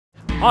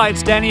Hi,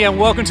 it's Danny and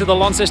welcome to the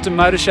Launceston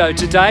Motor Show.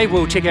 Today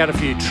we'll check out a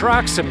few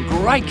trucks, some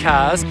great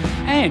cars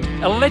and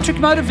electric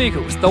motor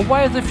vehicles, the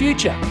way of the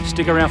future.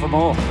 Stick around for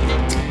more.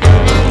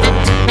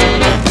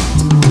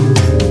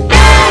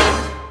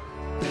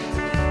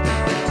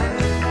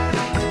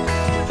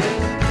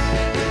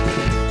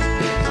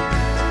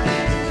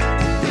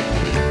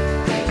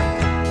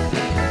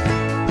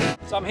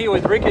 So I'm here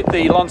with Rick at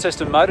the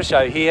Launceston Motor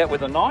Show here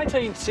with a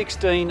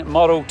 1916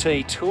 Model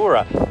T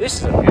Tourer. This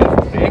is a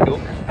beautiful vehicle.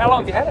 How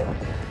long have you had it?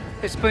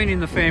 It's been in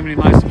the family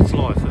most of its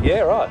life. Yeah,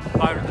 right. The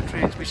motor and the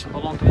transmission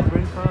belonged to my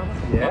grandfather.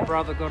 Yeah. My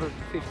brother got it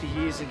 50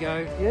 years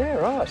ago. Yeah,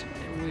 right.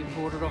 And we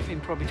bought it off him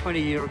probably 20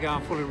 years ago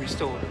and fully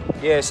restored it.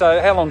 Yeah, so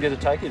how long did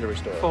it take you to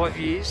restore it? 5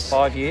 years.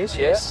 5 years,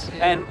 Yes,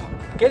 yeah. And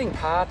getting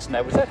parts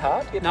now, was that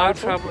hard? To get No parts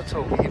trouble at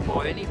all. You can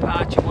buy any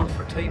part you want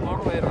for a T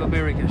model out of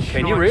America.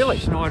 Can you really?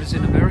 Schneider's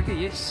in America,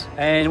 yes.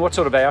 And what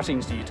sort of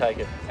outings do you take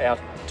it out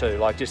to?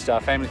 Like just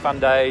family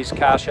fun days,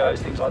 car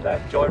shows, things like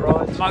that, joy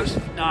rides? Most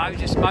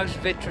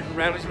veteran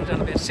rallies. We've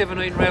done about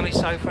 17 rallies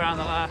so far in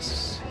the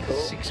last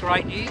 6 or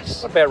 8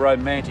 years. What about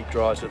romantic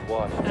drives with the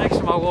wife?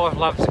 Actually, my wife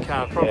loves the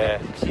car. Probably.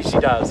 Yeah, she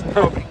does.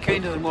 Probably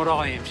keener than what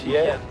I am.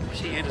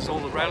 She enters all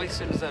the rallies as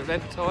soon as they're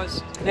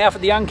advertised. Now, for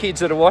the young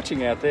kids that are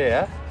watching out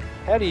there,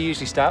 how do you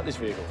usually start this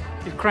vehicle?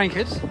 You crank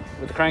it.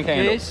 With the crank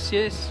handle? Yes,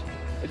 yes.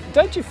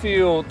 Don't you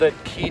feel that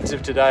kids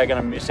of today are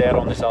going to miss out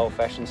on this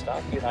old-fashioned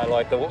stuff? You know,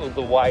 like the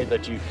way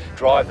that you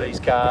drive these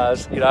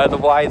cars, you know, the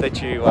way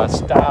that you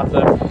start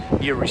them,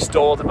 you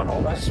restore them and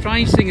all that. The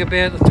strange thing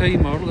about the T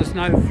model, there's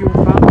no fuel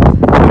pump,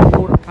 no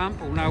water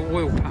pump or no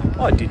oil pump.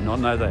 I did not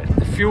know that.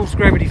 The fuel's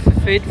gravity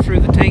fed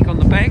through the tank on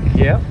the back.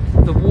 Yeah.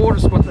 The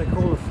water's what they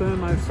call a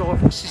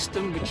thermosiphon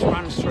system, which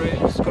runs through,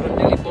 it's got a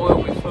nilly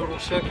boil before it'll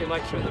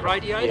circulate through the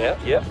radiator. Yeah,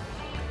 yeah.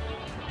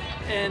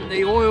 And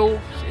the oil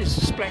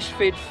is splash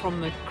fed from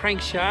the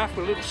crankshaft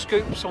with little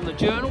scoops on the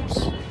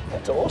journals.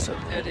 That's awesome.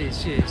 It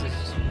is, yes.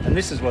 And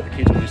this is what the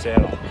kids will miss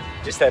out on.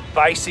 Just that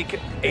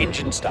basic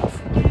engine stuff.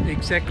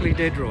 Exactly,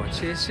 dead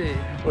right, yes,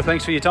 yeah. Well,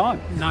 thanks for your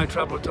time. No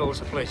trouble at all, it's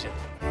a pleasure.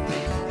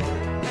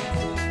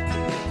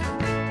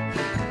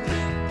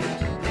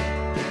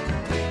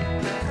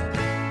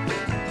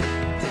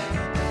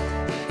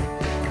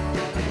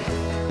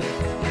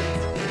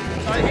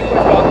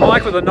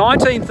 Mike with a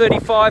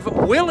 1935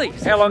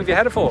 Willys. How long have you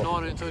had it for?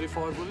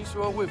 1935 Willys.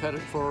 Well, we've had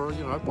it for,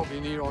 you know, probably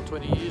near on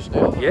 20 years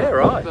now. Yeah,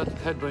 right. But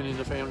had been in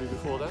the family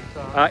before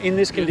that. In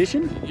this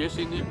condition? Yes,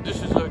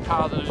 this is a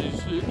car that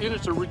is in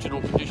its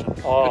original condition.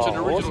 Oh, it's an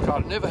original awesome. car.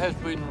 It never has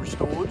been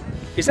restored.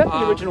 Is that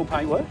the original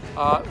paintwork?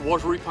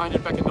 Was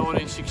repainted back in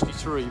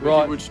 1963. But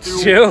Right.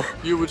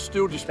 you would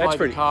still display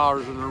the car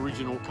as an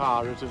original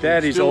car.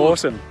 That is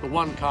awesome. The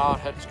one car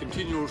had its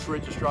continuous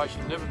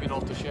registration, never been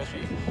off the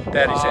chassis.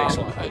 That is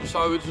excellent. And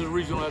so it's as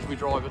original as we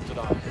drive it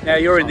today. Now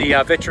you're in the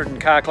Veteran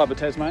Car Club of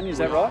Tasmania, is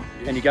that right?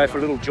 Yes, and you go for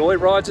little joy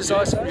rides, as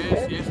I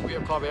say? Yes, we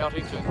have club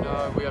outings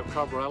and we have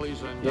club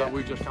rallies, and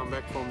we've just come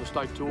back from the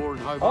state tour in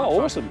Hobart.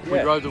 Oh, awesome. So we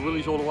drove the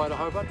Willys all the way to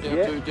Hobart,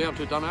 down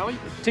to Dunalley.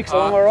 Ticks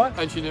along all right?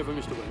 And she never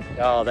missed a week.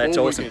 Oh, that's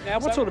all awesome. weekend. Now,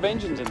 what sort of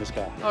engine's in this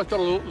car? It's got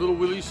a little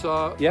Willys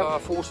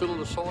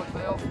 4-cylinder side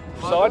valve.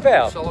 Side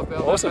valve? Side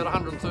valve. Awesome. About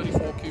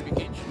 134 cubic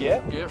inch.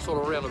 Yeah. Yeah,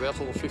 sort of around about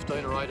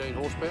 15 or 18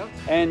 horsepower.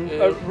 And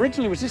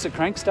originally, was this a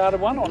crank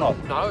started one or not?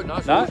 No,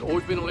 it's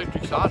always been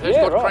electric start. It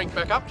has got crank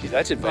back up. Gee,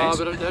 that's advanced.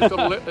 But it has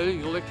got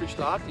electric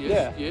start,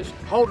 yes.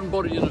 Holden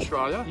body in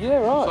Australia. Yeah,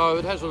 right. So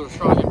it has an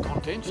Australian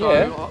content.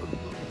 So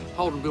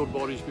Holden built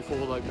bodies before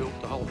they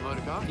built the Holden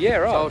motor car. Yeah,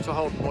 right. So it's a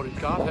Holden bodied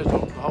car. It has the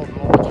Holden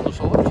lines on the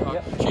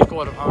side. So she's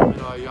quite at home in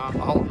a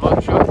Holden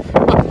motor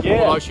show.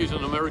 Yeah. Although she's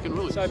an American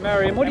Willys. So,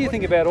 Marion, what do you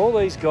think about all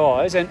these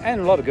guys, and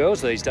a lot of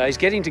girls these days,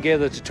 getting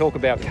together to talk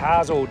about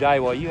cars all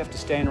day while you have to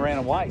stand around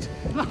and wait?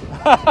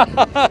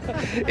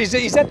 Is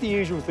that the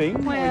usual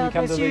thing when you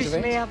come to these events? Well, there's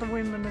usually other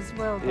women as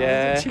well,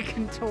 that you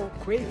can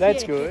talk with.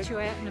 That's good. Get you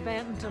out and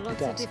about into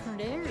lots of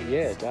different areas. Yeah,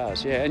 it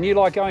does, yeah. And you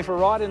like going for a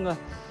ride in the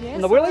Yes,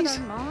 Willys? I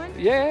don't mind.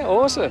 Yeah,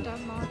 awesome. I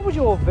don't mind. What was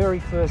your very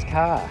first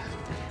car?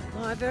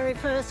 My very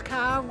first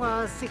car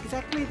was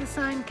exactly the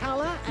same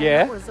colour, and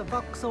Yeah. it was a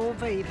Vauxhall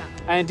Viva.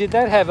 And did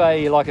that have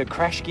a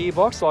crash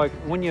gearbox? Like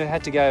when you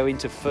had to go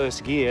into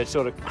first gear, it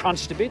sort of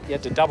crunched a bit? You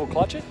had to double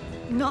clutch it?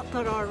 Not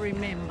that I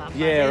remember. But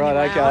Yeah, right,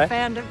 anyway, okay. I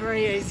found it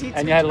very easy.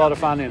 And you had a lot of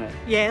fun in it?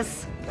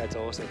 Yes. That's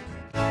awesome.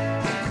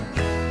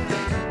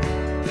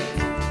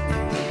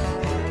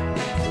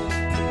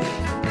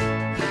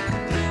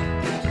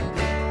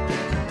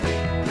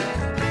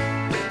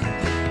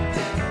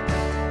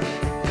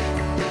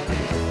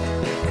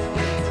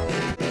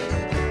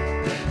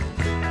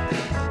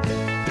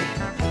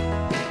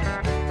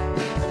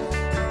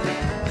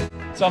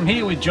 So I'm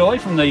here with Joy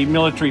from the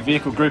Military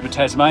Vehicle Group of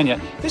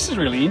Tasmania. This is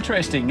really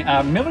interesting.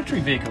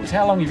 Military vehicles,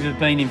 how long have you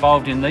been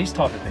involved in these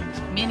type of things?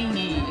 Many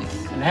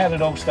years. And how did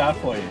it all start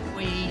for you?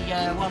 We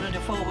wanted a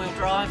four-wheel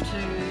drive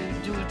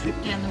to do a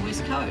trip down the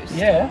west coast.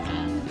 Yeah.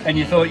 And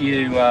you thought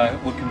you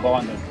would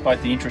combine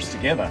both the interests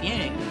together?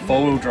 Yeah.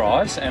 Four-wheel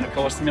drives and of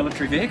course the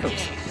military vehicles.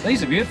 Yeah.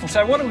 These are beautiful.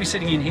 So what are we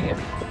sitting in here?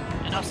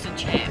 An Austin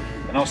Champ.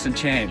 An Austin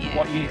Champ. Yeah.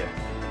 What year?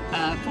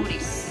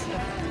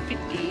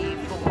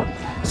 54.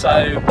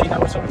 So, do you know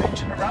what sort of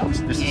engine it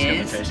runs? This is going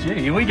Yes. to test you.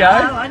 Here we go.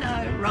 Oh, I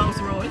know, Rolls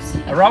Royce.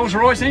 A Rolls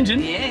Royce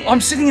engine? Yeah.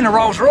 I'm sitting in a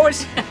Rolls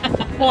Royce?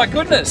 My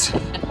goodness.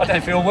 I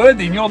don't feel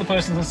worthy, and you're the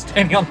person that's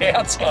standing on the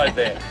outside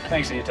there.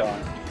 Thanks for your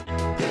time.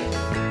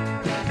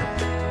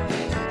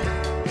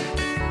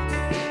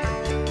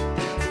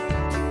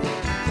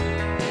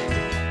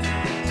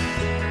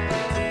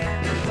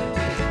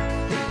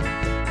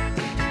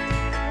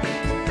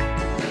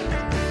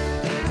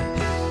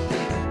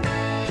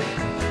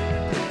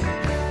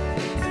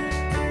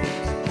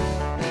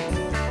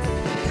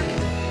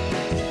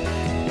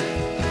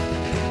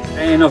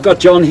 And I've got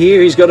John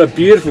here. He's got a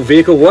beautiful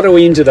vehicle. What are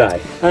we in today?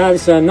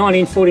 This is a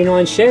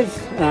 1949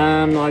 Chev.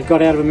 I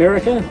got out of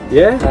America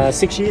Yeah?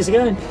 6 years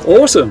ago,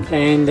 Awesome.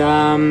 and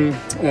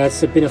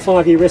it's been a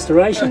 5-year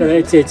restoration.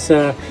 But it's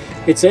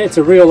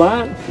a real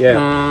art,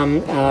 Yeah.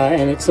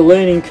 and it's a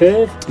learning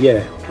curve.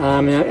 Yeah.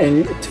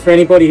 And for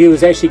anybody who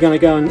is actually going to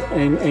go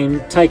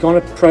and take on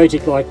a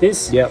project like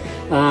this, Yep.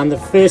 the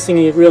first thing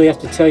you really have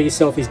to tell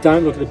yourself is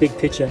don't look at the big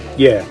picture.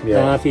 Yeah.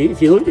 Yeah.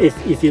 If you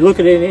look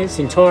at it in its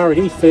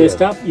entirety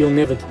first up, you'll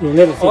never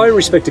think. I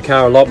respect a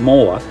car a lot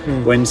more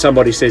when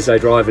somebody says they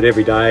drive it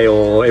every day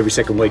or every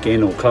second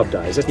weekend or club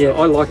days. Yeah.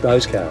 I like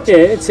those cars. Yeah,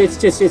 it's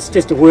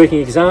just a working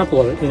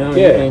example of it, you know.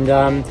 Yeah.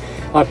 And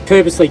I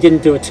purposely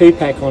didn't do a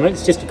 2-pack on it.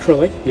 It's just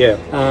acrylic. Yeah.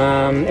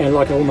 And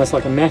almost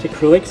like a matte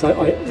acrylic. So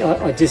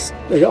I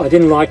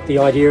didn't like the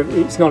idea of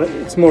it's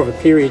more of a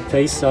period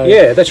piece. So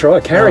Yeah, that's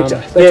right.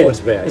 Character. That's what it's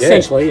about. Yeah.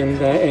 Essentially,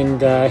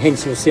 and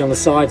hence you'll see on the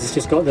sides it's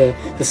just got the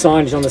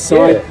signage on the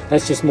side. Yeah.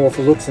 That's just more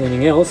for looks than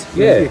anything else.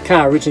 Yeah. The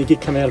car originally did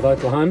come out of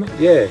Oklahoma.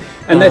 Yeah,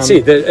 and that's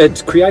it.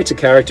 It creates a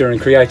character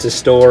and creates a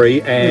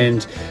story,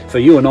 and for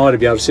you and I to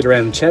be able to sit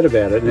around and chat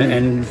about it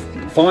and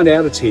find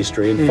out its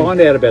history and find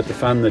out about the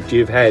fun that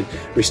you've had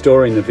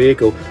restoring the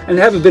vehicle and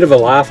have a bit of a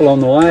laugh along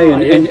the way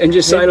and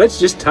just say, let's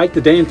just take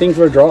the damn thing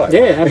for a drive.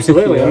 Yeah,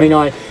 absolutely. You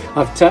know? I mean,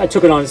 I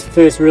took it on its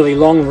first really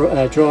long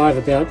drive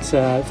about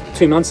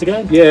 2 months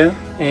ago. Yeah.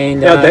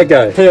 And How'd that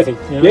go? Perfect.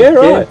 You know? Yeah,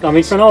 right. Yeah. I mean,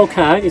 it's an old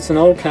car.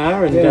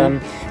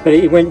 And but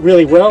it went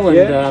really well.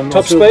 And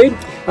Top speed?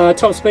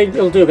 Top speed,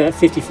 it'll do about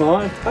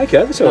 55.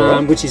 Okay, that's all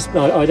right. Which is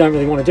I don't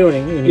really want to do it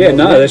anymore. Yeah,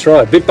 no, that's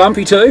right. Bit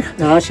bumpy too.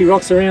 She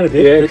rocks around a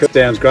bit. Yeah, but,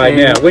 sounds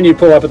great. Now, when you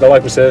pull up at the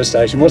local service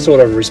station, what sort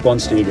of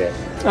response do you get?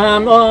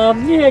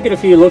 I get a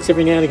few looks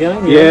every now and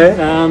again.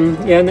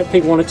 And that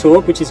people want to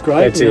talk, which is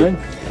great. That's you it. know?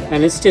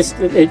 And it's just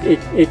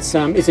it's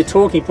a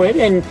talking point,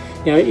 and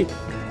you know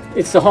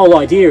it's the whole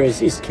idea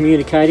is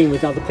communicating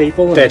with other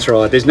people. That's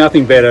right. There's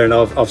nothing better, and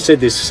I've said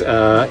this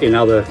in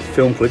other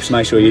film clips.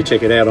 Make sure you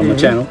check it out on the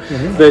channel.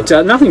 But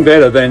nothing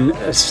better than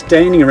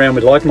standing around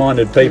with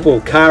like-minded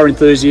people, car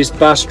enthusiasts,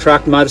 bus,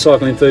 truck,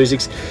 motorcycle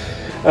enthusiasts.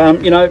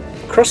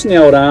 Crossing the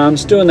old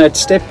arms, doing that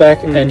step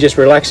back and just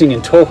relaxing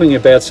and talking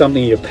about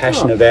something you're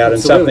passionate about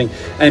absolutely.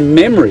 and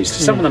memories.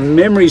 Some of the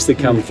memories that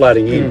come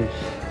flooding in.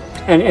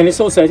 And it's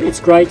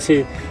great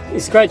to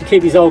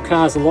keep these old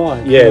cars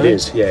alive. Yeah, you know? it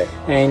is. Yeah.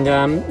 And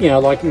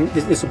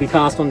this will be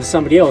passed on to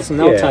somebody else, and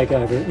they'll take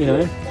over it. You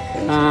know.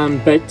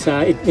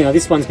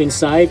 This one's been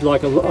saved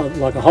like a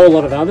whole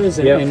lot of others,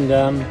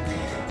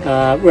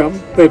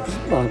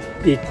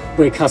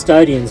 we're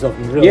custodians of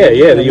them. Really.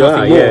 Yeah, you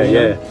are.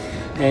 Yeah.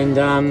 And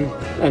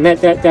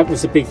that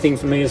was a big thing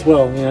for me as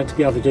well. You know, to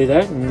be able to do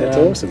that. And, that's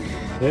awesome.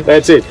 Yeah.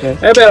 That's it. Yeah.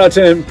 How about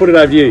I put it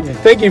over to you? Yeah.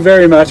 Thank you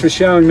very much for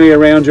showing me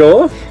around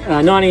your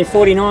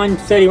 1949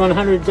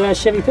 3100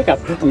 Chevy pickup.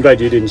 I'm glad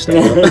you didn't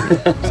stop.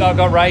 So I've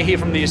got Ray here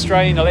from the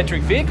Australian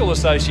Electric Vehicle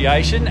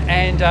Association,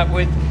 and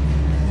with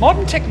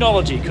modern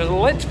technology, because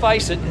let's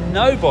face it,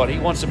 nobody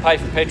wants to pay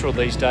for petrol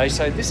these days,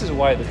 so this is a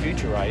way of the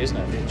future, Ray, isn't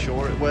it?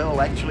 Sure.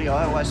 Well, actually,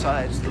 I always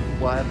say it's the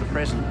way of the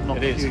present, not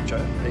the future.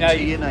 It's now,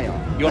 here now.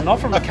 You're not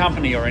from a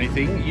company or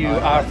anything, you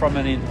are from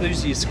an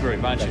enthusiast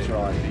group, aren't you? That's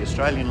right. The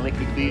Australian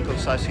Electric Vehicle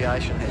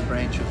Association has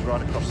branches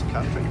right across the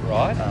country.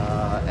 Right.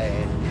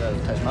 And the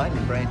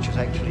Tasmanian branch is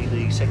actually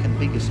the second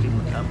biggest in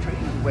the country.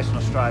 Western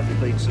Australia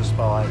beats us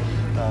by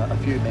a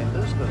few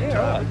members, but we've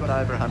got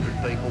over 100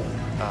 people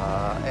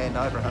and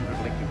over 100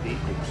 electric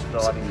vehicles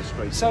driving the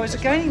streets. So is it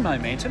gaining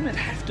momentum? It'd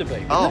have to be,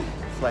 wouldn't it?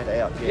 Flat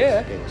out,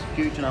 yes.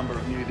 Huge number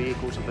of new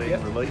vehicles are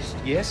being released.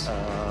 Yes.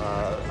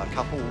 A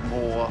couple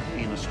more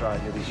in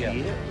Australia this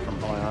year from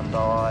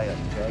Hyundai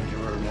and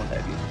Jaguar and what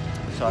have you.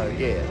 So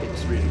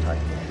it's really taking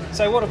off.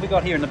 So what have we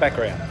got here in the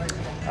background?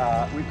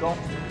 We've got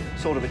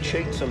sort of a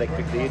cheats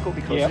electric vehicle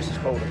because this is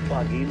called a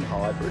plug-in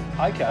hybrid.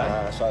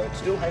 Okay. So it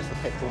still has the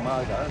petrol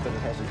motor, but it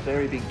has a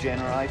very big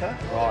generator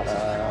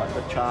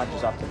that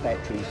charges up the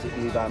batteries that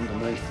live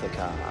underneath the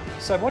car.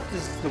 So what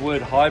does the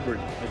word hybrid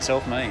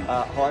itself mean?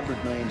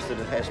 Hybrid means that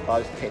it has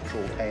both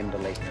petrol and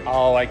electric.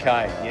 Oh,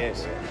 okay,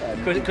 yes.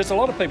 Because a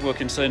lot of people are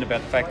concerned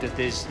about the fact that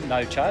there's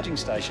no charging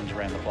stations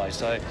around the place.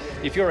 So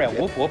if you're out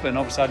whoop and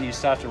all of a sudden you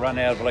start to run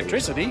out of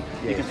electricity,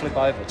 you can flip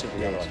over to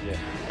the other one.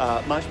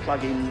 Most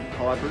plug-in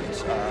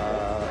hybrids,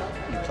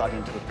 you plug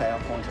into the power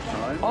point at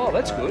home. Oh,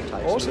 that's good. Takes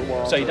a Awesome. little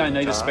while So you to don't need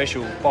a charge.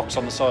 special box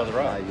on the side of the No,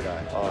 road? you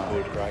don't. Oh,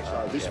 good, great.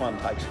 So this one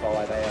takes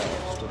 5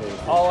 hours to do.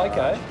 Oh,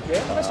 okay.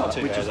 Yeah, that's not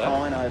too which bad is though.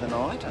 fine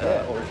overnight,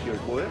 or if you're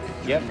at work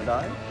during the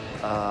day.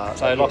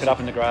 So I lock it up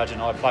in the garage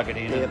and I plug it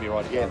in and it'll be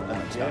right Yeah, to go.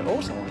 yeah,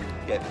 Awesome.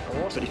 Yeah.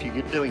 But if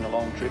you're doing a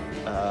long trip,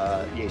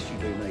 yes, you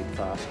do need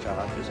fast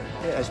chargers.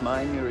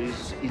 Tasmania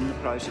is in the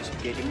process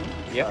of getting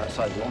them.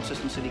 So the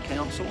Launceston City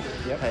Council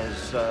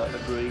has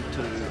agreed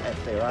to, at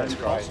their own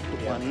cost,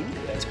 put one in.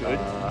 That's good.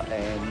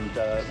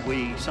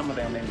 And some of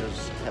our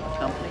members have a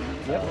company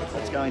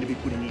that's going to be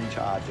putting in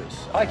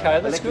chargers. Okay,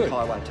 that's Electric good.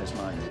 Highway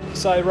Tasmania.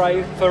 So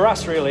Ray, for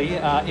us really,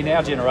 in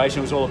our generation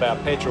it was all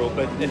about petrol,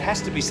 but it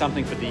has to be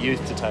something for the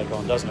youth to take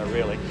on, doesn't it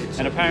really?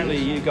 And apparently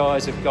you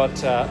guys have got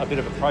a bit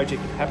of a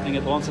project happening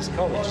at Launceston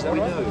College, is that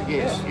right? We do,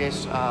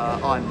 yes.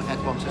 I'm at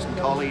Launceston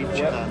College.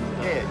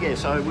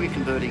 So we're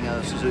converting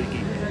a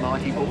Suzuki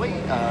Mighty Boy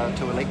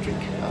to electric.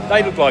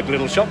 They look like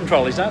little shopping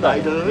trolleys, don't they?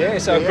 They do. Yeah,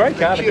 so a great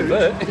car to cute.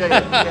 convert.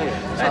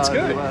 That's So,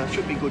 good.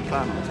 Should be good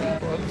fun, I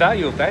think.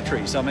 Value of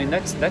batteries, I mean,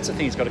 that's a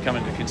thing that's got to come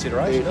into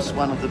consideration, It's doesn't it?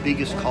 one of the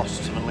biggest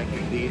costs of an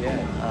electric vehicle.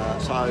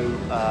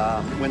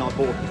 When I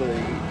bought the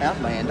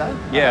Outlander,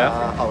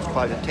 I was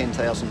quoted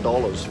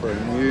 $10,000 for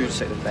a new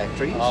set of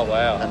batteries. Oh,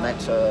 wow. And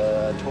that's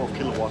 12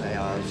 kilowatt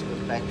hours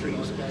of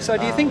batteries. So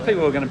do you think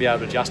people are going to be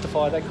able to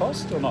justify that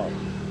cost or not?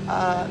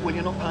 Well,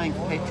 you're not paying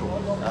for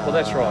petrol. Well,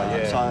 that's right,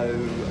 yeah.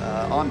 So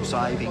I'm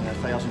saving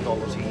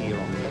 $1,000 a year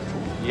on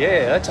petrol.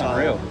 Yeah, that's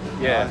unreal.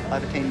 Yeah.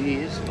 Over 10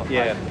 years, I've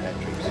paid for the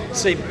batteries.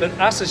 See, but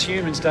us as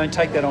humans don't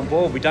take that on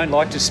board. We don't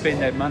like to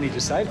spend that money to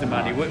save the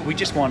money. We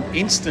just want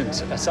instant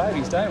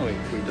savings, don't we?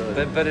 We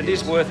do. But it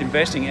is worth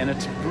investing, and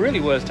it's really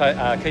worth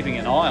keeping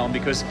an eye on,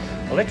 because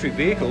electric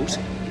vehicles,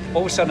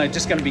 all of a sudden, are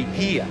just going to be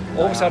here.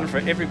 All of a sudden, for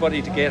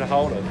everybody to get a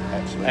hold of.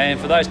 Absolutely. And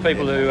for those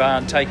people who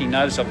aren't taking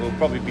notice of it, will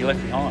probably be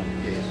left behind.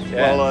 Yes.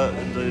 Yeah. Well,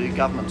 the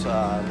government's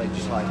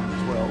legislating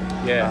as well.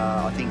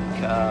 Yeah. I think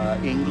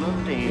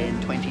England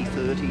in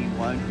 2030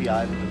 won't be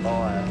able to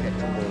buy a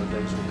petrol or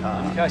a diesel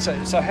car. Okay,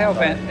 so how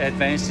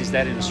advanced is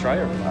that in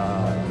Australia?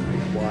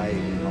 Way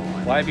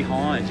behind. Way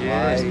behind,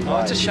 yes.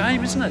 It's a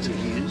shame, isn't it? It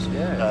is.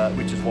 Yeah.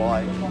 Which is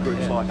why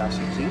groups like us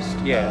exist.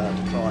 To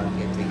try and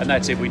get things. And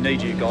that's it, we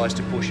need you guys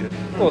to push it.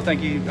 Well,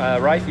 thank you,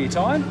 Ray, for your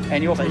time.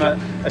 And you're from the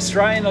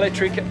Australian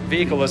Electric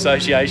Vehicle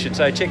Association,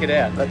 so check it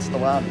out. That's the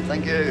one.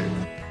 Thank you.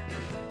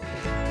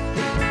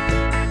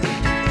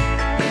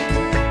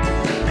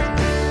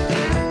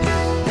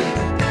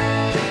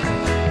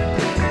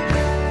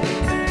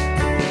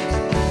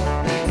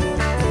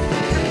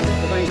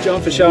 Thanks,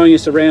 John, for showing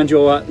us around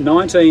your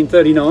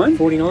 1939.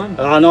 49.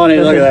 Oh,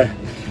 19, look at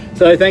that.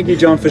 So thank you,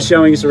 John, for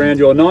showing us around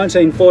your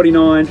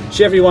 1949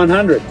 Chevy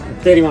 100.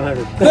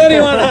 3100.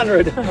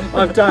 3100.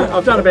 I've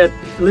done about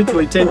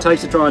literally 10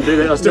 takes to try and do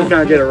that. I still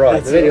can't get it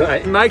right. But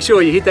anyway, make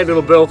sure you hit that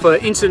little bell for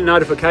instant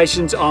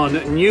notifications on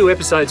new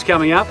episodes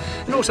coming up,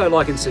 and also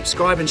like and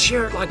subscribe and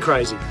share it like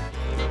crazy.